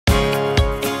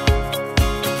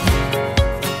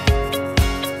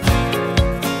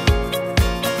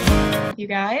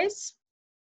guys.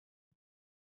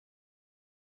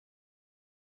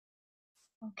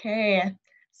 Okay,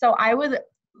 so I would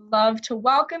love to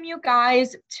welcome you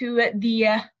guys to the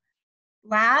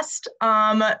last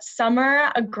summer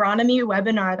agronomy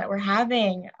webinar that we're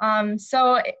having.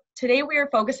 So today we are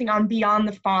focusing on Beyond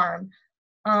the Farm.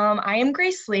 I am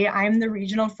Grace Lee. I'm the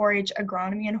Regional 4-H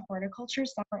Agronomy and Horticulture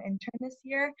Summer Intern this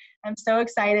year. I'm so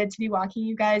excited to be walking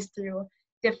you guys through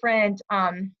different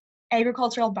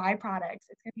agricultural byproducts.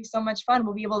 It's going to be so much fun.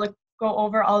 We'll be able to go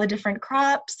over all the different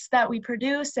crops that we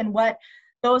produce and what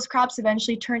those crops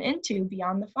eventually turn into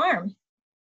beyond the farm.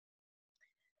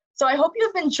 So I hope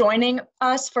you've been joining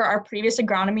us for our previous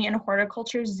agronomy and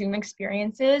horticulture Zoom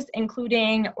experiences,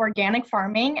 including organic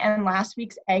farming and last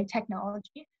week's ag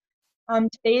technology.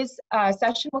 Today's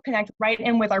session will connect right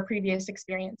in with our previous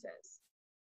experiences.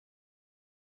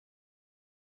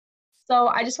 So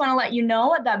I just want to let you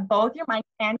know that both your mic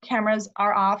and cameras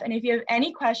are off, and if you have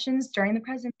any questions during the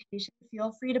presentation,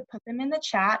 feel free to put them in the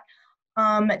chat.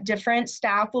 Different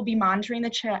staff will be monitoring the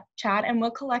chat and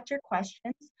will collect your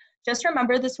questions. Just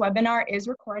remember, this webinar is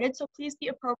recorded, so please be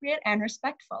appropriate and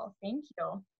respectful. Thank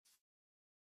you.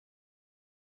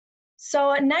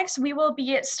 So next, we will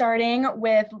be starting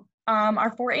with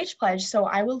our 4-H pledge. So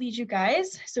I will lead you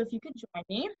guys. So if you could join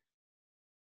me.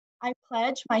 I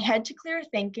pledge my head to clearer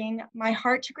thinking, my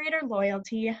heart to greater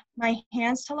loyalty, my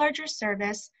hands to larger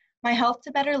service, my health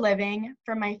to better living,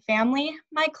 for my family,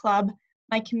 my club,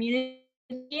 my community,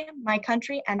 my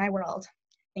country, and my world.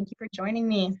 Thank you for joining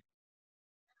me.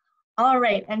 All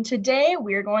right, and today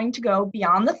we're going to go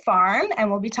beyond the farm and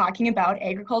we'll be talking about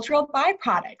agricultural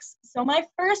byproducts. So my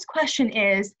first question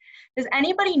is, does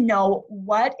anybody know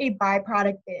what a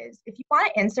byproduct is? If you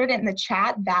want to insert it in the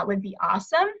chat, that would be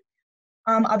awesome.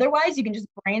 Otherwise, you can just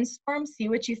brainstorm, see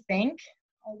what you think.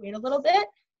 I'll wait a little bit.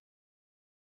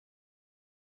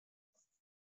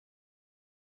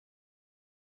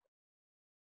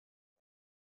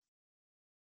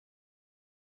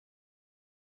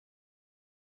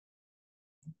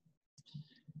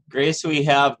 Grace, we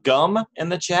have gum in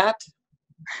the chat.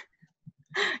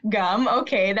 Gum,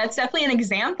 okay, that's definitely an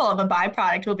example of a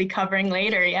byproduct we'll be covering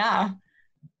later, yeah.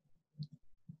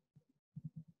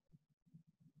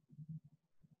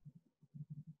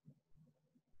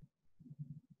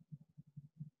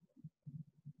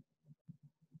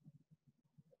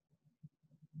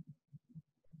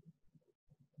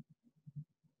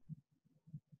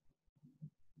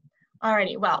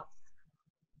 Alrighty, well.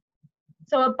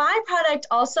 So a byproduct,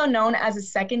 also known as a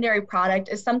secondary product,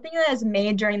 is something that is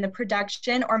made during the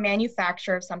production or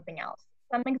manufacture of something else.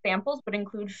 Some examples would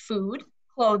include food,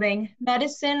 clothing,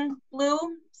 medicine, glue,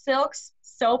 silks,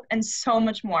 soap, and so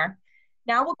much more.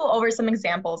 Now we'll go over some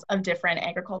examples of different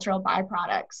agricultural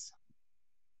byproducts.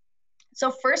 So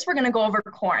first we're going to go over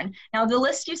corn. Now the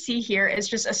list you see here is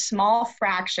just a small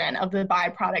fraction of the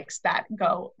byproducts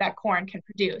that corn can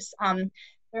produce.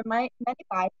 There are many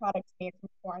byproducts made from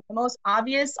corn. The most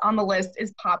obvious on the list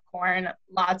is popcorn.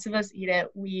 Lots of us eat it.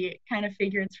 We kind of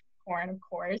figure it's corn, of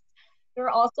course. There are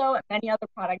also many other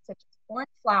products such as corn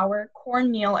flour,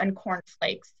 cornmeal, and corn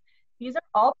flakes. These are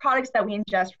all products that we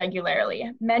ingest regularly.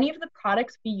 Many of the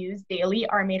products we use daily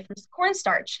are made from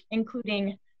cornstarch,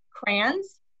 including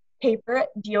crayons, paper,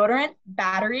 deodorant,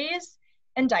 batteries,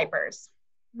 and diapers.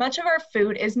 Much of our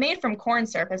food is made from corn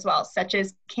syrup as well, such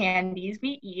as candies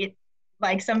we eat,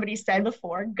 like somebody said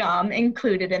before, gum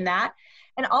included in that,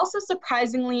 and also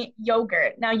surprisingly,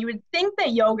 yogurt. Now you would think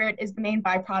that yogurt is the main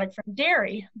byproduct from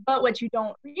dairy, but what you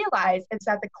don't realize is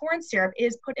that the corn syrup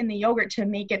is put in the yogurt to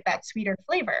make it that sweeter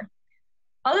flavor.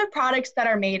 Other products that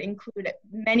are made include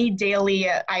many daily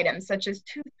items such as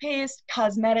toothpaste,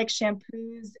 cosmetics,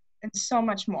 shampoos, and so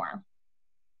much more.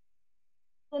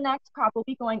 The next crop we'll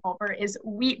be going over is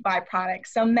wheat byproducts.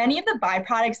 So many of the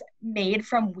byproducts made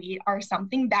from wheat are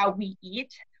something that we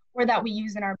eat or that we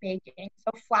use in our baking.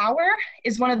 So flour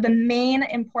is one of the main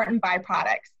important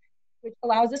byproducts, which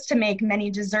allows us to make many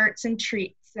desserts and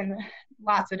treats and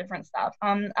lots of different stuff.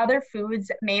 Other foods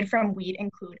made from wheat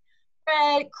include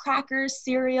bread, crackers,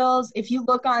 cereals. If you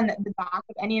look on the back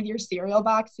of any of your cereal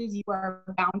boxes, you are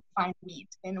bound to find wheat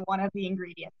in one of the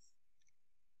ingredients.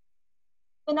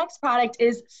 The next product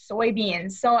is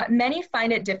soybeans. So many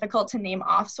find it difficult to name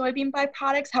off soybean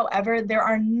byproducts. However, there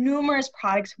are numerous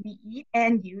products we eat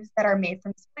and use that are made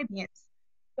from soybeans.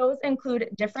 Those include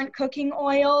different cooking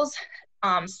oils,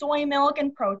 soy milk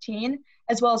and protein,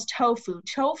 as well as tofu.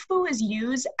 Tofu is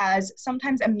used as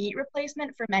sometimes a meat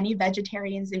replacement for many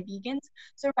vegetarians and vegans.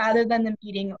 So rather than them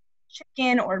eating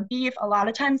chicken or beef, a lot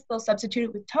of times they'll substitute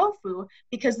it with tofu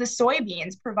because the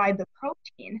soybeans provide the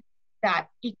protein that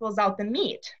equals out the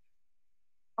meat.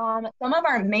 Some of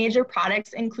our major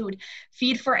products include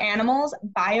feed for animals,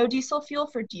 biodiesel fuel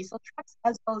for diesel trucks,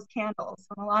 as well as candles.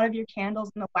 So in a lot of your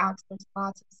candles in the wax, there's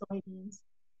lots of soybeans.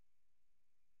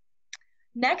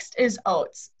 Next is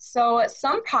oats. So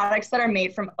some products that are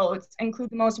made from oats include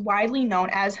the most widely known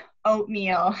as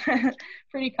oatmeal,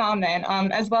 pretty common,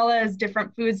 as well as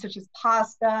different foods such as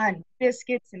pasta and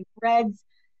biscuits and breads,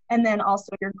 and then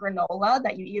also your granola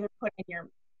that you either put in your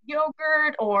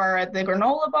yogurt or the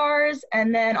granola bars,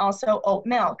 and then also oat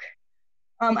milk.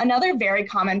 Another very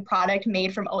common product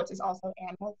made from oats is also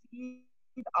animal feed,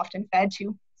 often fed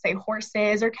to, say,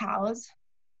 horses or cows.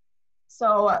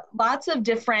 So lots of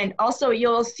different, also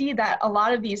you'll see that a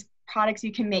lot of these products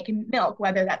you can make milk,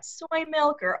 whether that's soy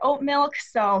milk or oat milk.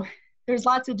 So there's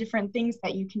lots of different things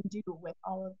that you can do with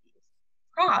all of these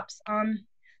crops.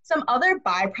 Some other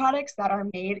byproducts that are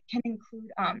made can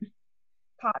include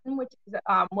cotton, which is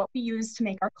what we use to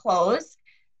make our clothes,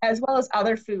 as well as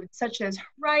other foods such as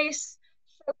rice,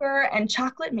 sugar, and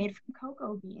chocolate made from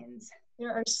cocoa beans.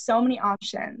 There are so many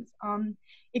options.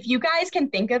 If you guys can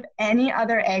think of any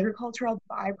other agricultural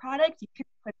byproduct, you can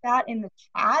put that in the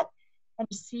chat and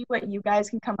see what you guys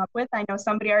can come up with. I know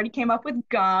somebody already came up with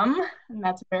gum, and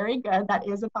that's very good. That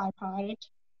is a byproduct.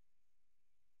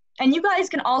 And you guys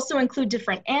can also include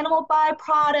different animal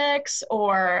byproducts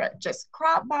or just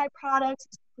crop byproducts.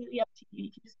 It's completely up to you.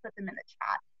 You can just put them in the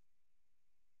chat.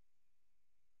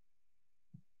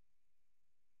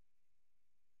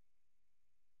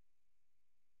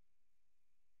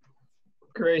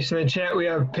 Great. So in the chat, we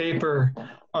have paper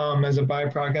as a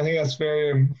byproduct. I think that's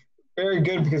very, very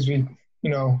good because we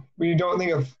don't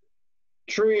think of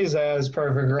trees as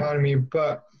part of agronomy,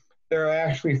 but there are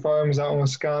actually farms out in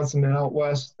Wisconsin and out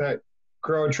west that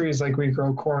grow trees like we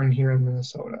grow corn here in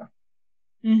Minnesota.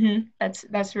 That's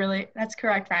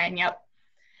correct, Ryan. Yep.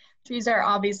 Trees are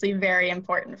obviously very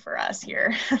important for us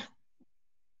here.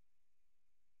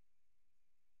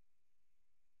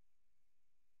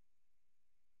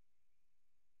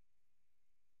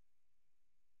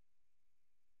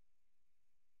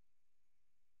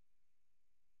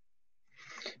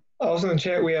 Also in the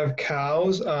chat, we have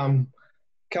cows.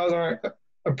 Cows aren't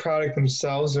a product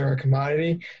themselves, they're a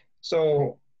commodity.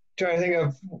 So trying to think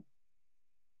of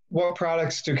what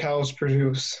products do cows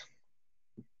produce?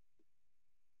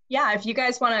 Yeah, if you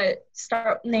guys want to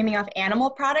start naming off animal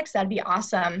products, that'd be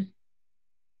awesome.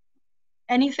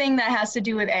 Anything that has to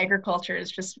do with agriculture is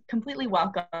just completely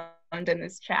welcomed in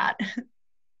this chat.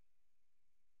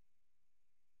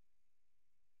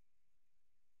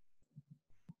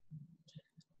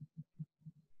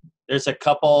 There's a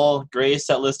couple, Grace,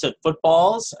 that listed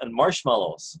footballs and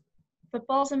marshmallows.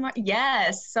 Footballs and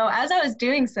yes. So as I was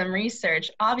doing some research,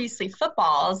 obviously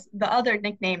footballs, the other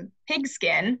nickname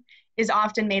pigskin, is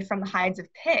often made from the hides of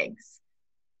pigs.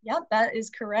 Yep, that is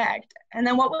correct. And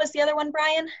then what was the other one,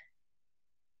 Brian?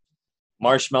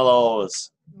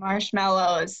 Marshmallows.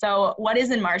 Marshmallows. So what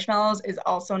is in marshmallows is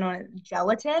also known as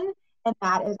gelatin, and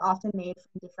that is often made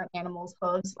from different animals'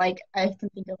 hooves. Like I can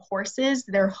think of horses,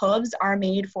 their hooves are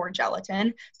made for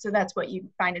gelatin. So that's what you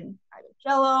find in either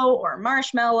Jell-O or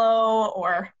marshmallow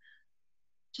or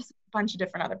just a bunch of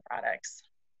different other products.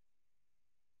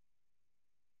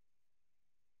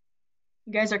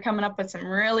 You guys are coming up with some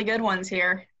really good ones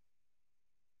here.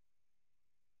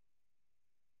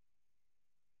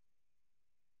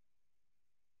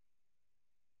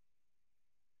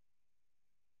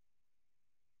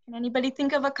 Can anybody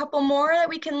think of a couple more that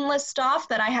we can list off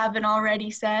that I haven't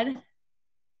already said?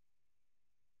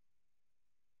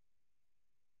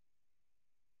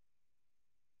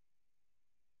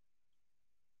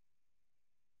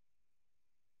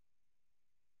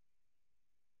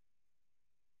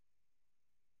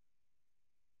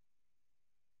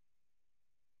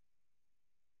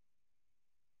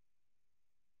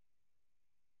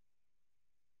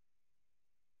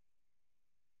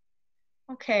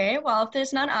 Okay, well, if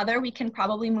there's none other, we can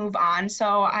probably move on.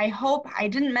 So I hope, I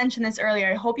didn't mention this earlier,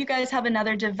 I hope you guys have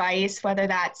another device, whether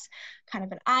that's kind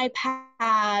of an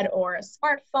iPad or a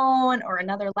smartphone or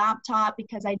another laptop,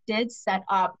 because I did set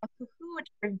up a Kahoot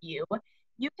review.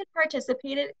 You can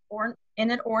participate in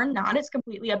it or not, it's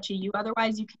completely up to you.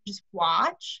 Otherwise, you can just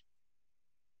watch.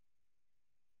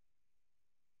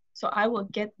 So I will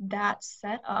get that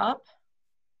set up.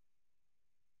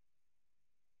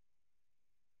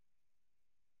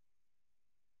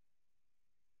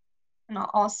 And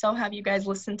I'll also have you guys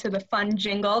listen to the fun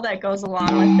jingle that goes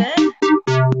along with it.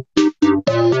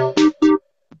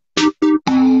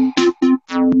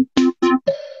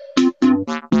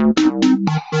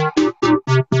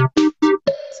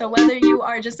 So whether you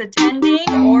are just attending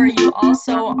or you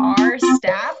also are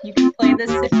staff, you can play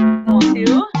this if you want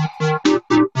to.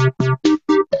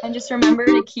 And just remember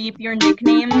to keep your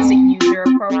nicknames user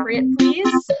appropriate,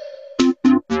 please.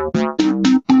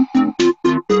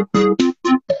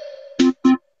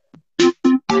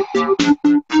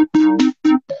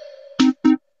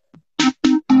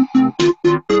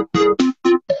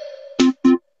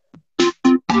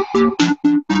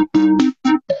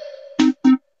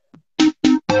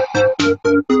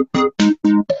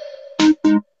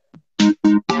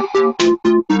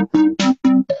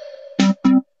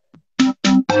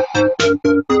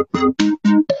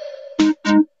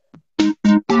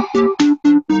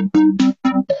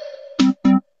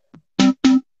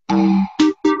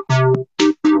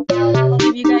 I'll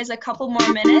give you guys a couple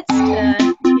more minutes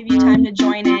to give you time to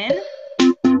join in.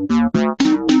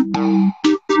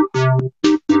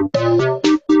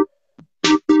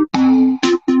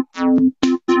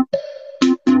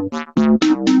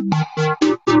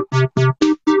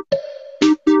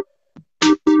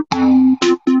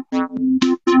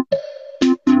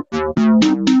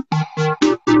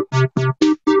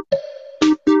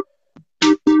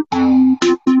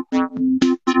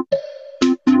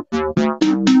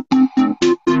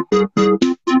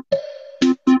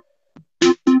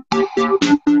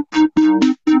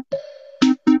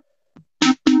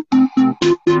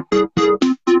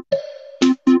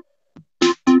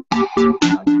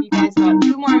 I'll give you guys about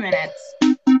 2 more minutes.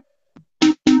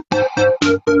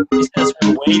 As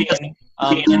we're waiting,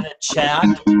 in the chat,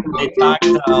 they talked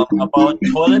about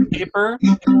toilet paper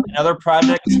and other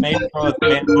projects made with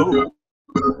bamboo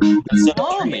instead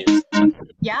of trees.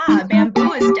 Yeah,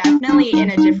 bamboo is definitely in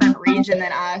a different region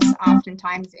than us,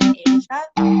 oftentimes in Asia.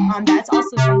 That's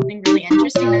also something really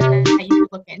interesting that you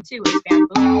could look into is bamboo.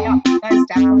 Yeah, that is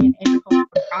definitely an agricultural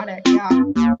product, yeah.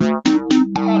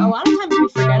 But a lot of times we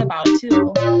forget about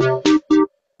too.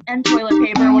 And toilet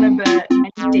paper, one of the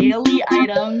many daily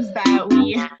items that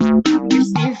we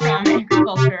receive from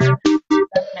agriculture,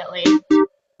 definitely.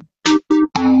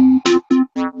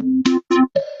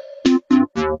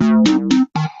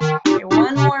 Okay,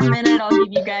 1 more minute, I'll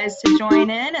give you guys to join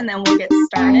in and then we'll get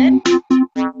started.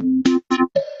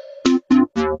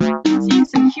 Seeing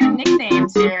some cute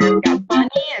nicknames here. We've got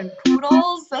Bunny and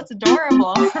Poodles, that's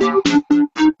adorable.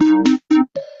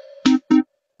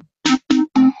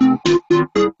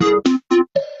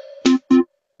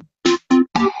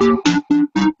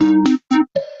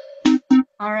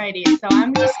 Alrighty, so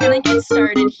I'm just gonna get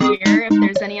started here if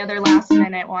there's any other last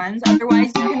minute ones. Otherwise,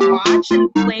 you can watch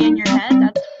and play in your head.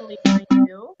 That's totally fine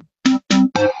too.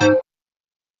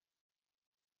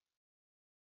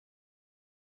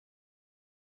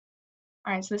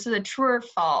 Alright, so this is a true or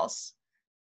false.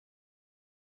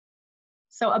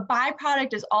 So a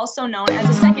byproduct is also known as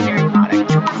a secondary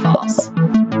product, true or false?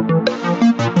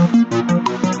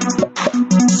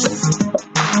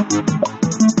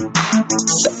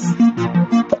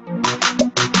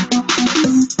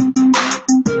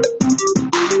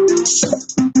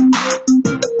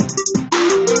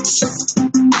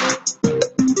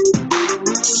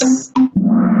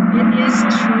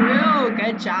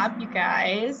 Good job, you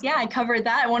guys. Yeah, I covered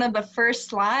that in one of the first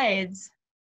slides.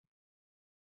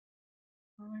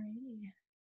 Alrighty.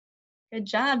 Good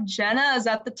job. Jenna is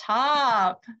at the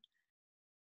top. All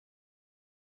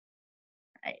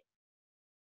right.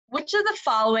 Which of the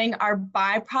following are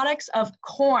byproducts of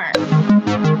corn?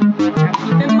 Now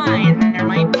keep in mind, there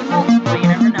might be multiple, you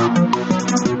never know.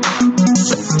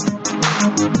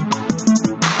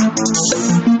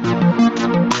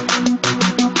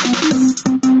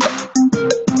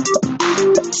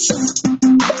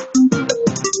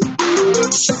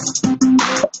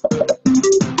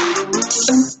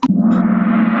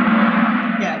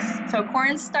 So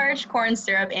cornstarch, corn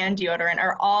syrup, and deodorant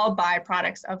are all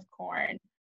byproducts of corn.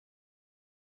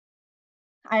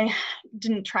 I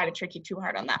didn't try to trick you too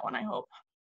hard on that one, I hope.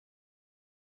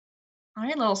 All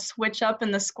right, little switch up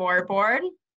in the scoreboard.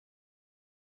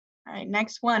 All right,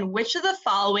 next one. Which of the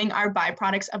following are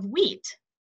byproducts of wheat?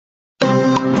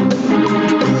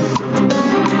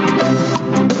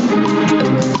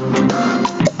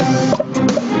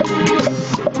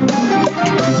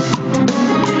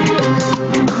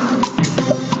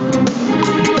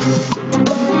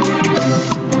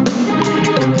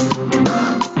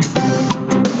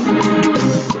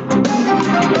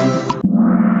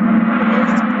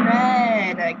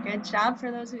 Good job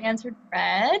for those who answered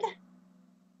bread.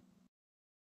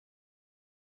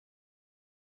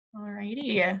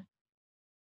 Alrighty.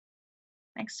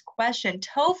 Next question.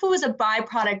 Tofu is a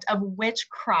byproduct of which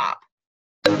crop?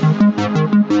 This one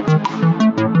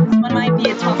might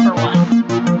be a tougher one.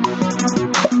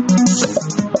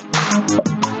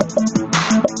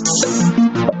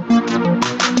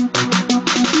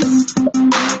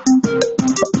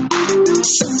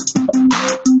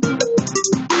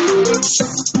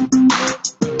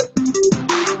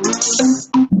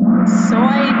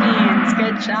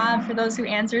 for those who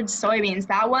answered soybeans.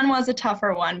 That one was a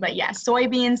tougher one, but yeah,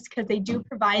 soybeans, because they do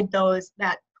provide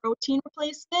that protein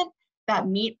replacement that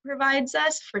meat provides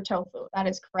us for tofu. That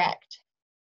is correct.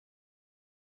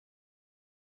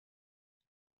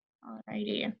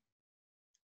 Alrighty.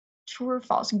 True or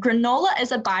false? Granola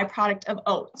is a byproduct of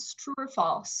oats. True or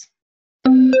false?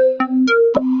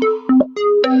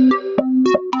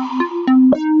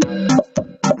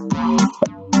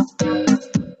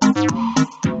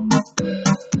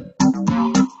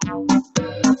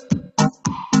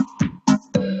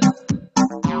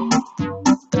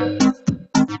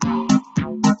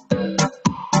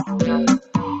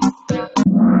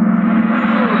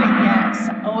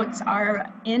 Oats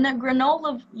are in a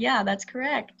granola. Yeah, that's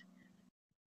correct.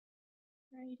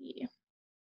 Alrighty.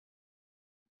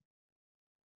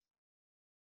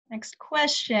 Next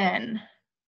question.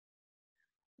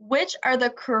 Which are the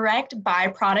correct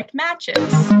byproduct matches?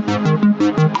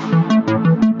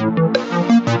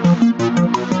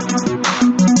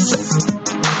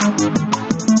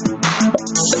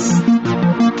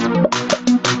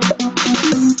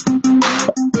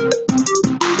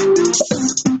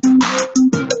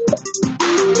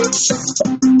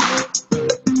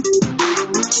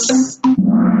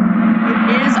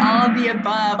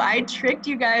 Above. I tricked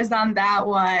you guys on that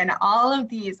one. All of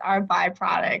these are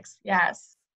byproducts.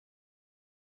 Yes.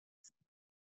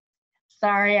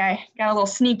 Sorry, I got a little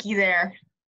sneaky there.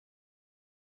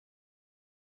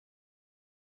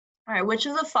 All right, which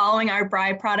of the following are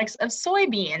byproducts of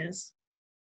soybeans?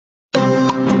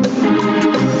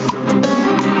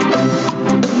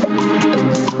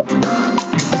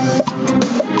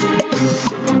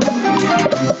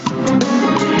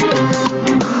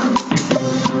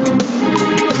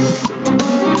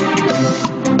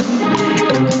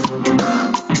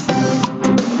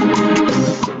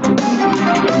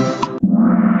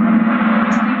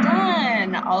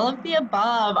 All of the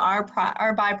above are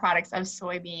byproducts of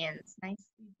soybeans.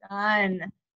 Nicely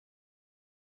done.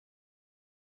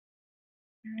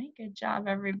 All right, good job,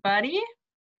 everybody.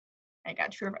 I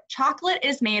got true. Chocolate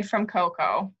is made from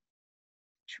cocoa.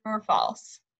 True or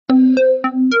false?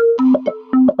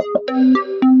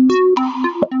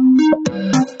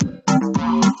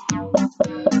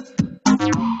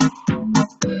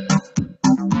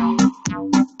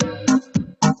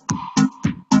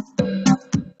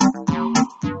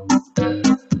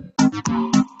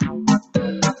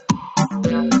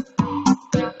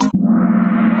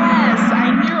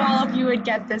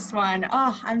 Get this one.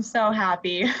 Oh, I'm so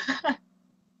happy. All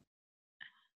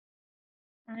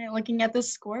right, looking at the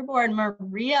scoreboard,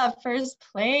 Maria, first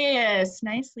place.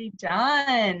 Nicely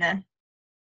done.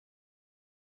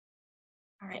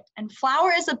 All right, and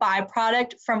flour is a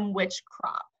byproduct from which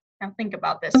crop? Now think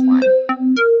about this one.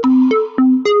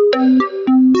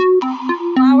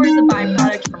 Flour is a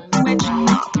byproduct from which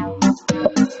crop?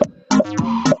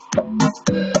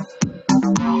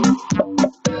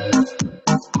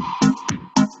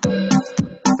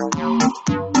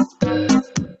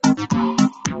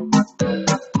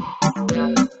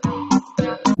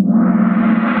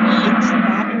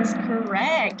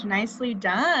 Nicely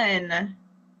done.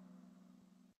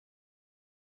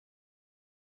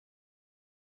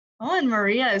 Oh, and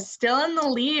Maria is still in the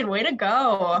lead. Way to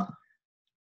go.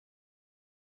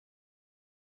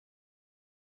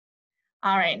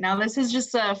 All right, now this is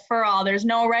just a for all. There's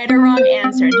no right or wrong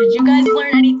answer. Did you guys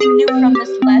learn anything new from this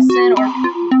lesson or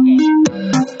game?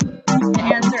 You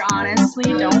can answer honestly,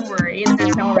 don't worry.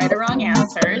 There's no right or wrong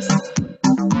answers.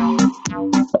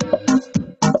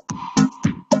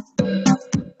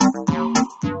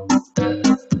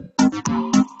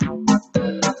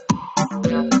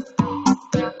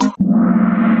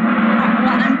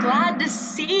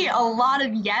 A lot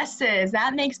of yeses.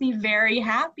 That makes me very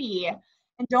happy.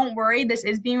 And don't worry, this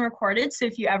is being recorded. So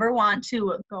if you ever want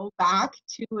to go back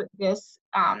to this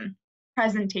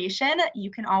presentation, you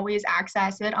can always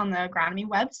access it on the Agronomy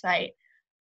website.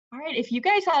 All right, if you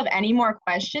guys have any more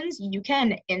questions, you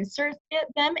can insert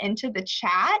them into the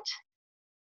chat.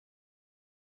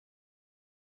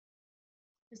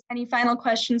 Just any final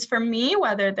questions for me,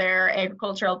 whether they're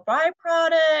agricultural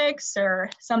byproducts or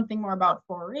something more about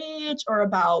 4-H or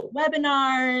about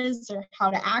webinars or how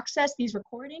to access these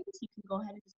recordings, you can go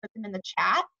ahead and just put them in the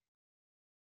chat.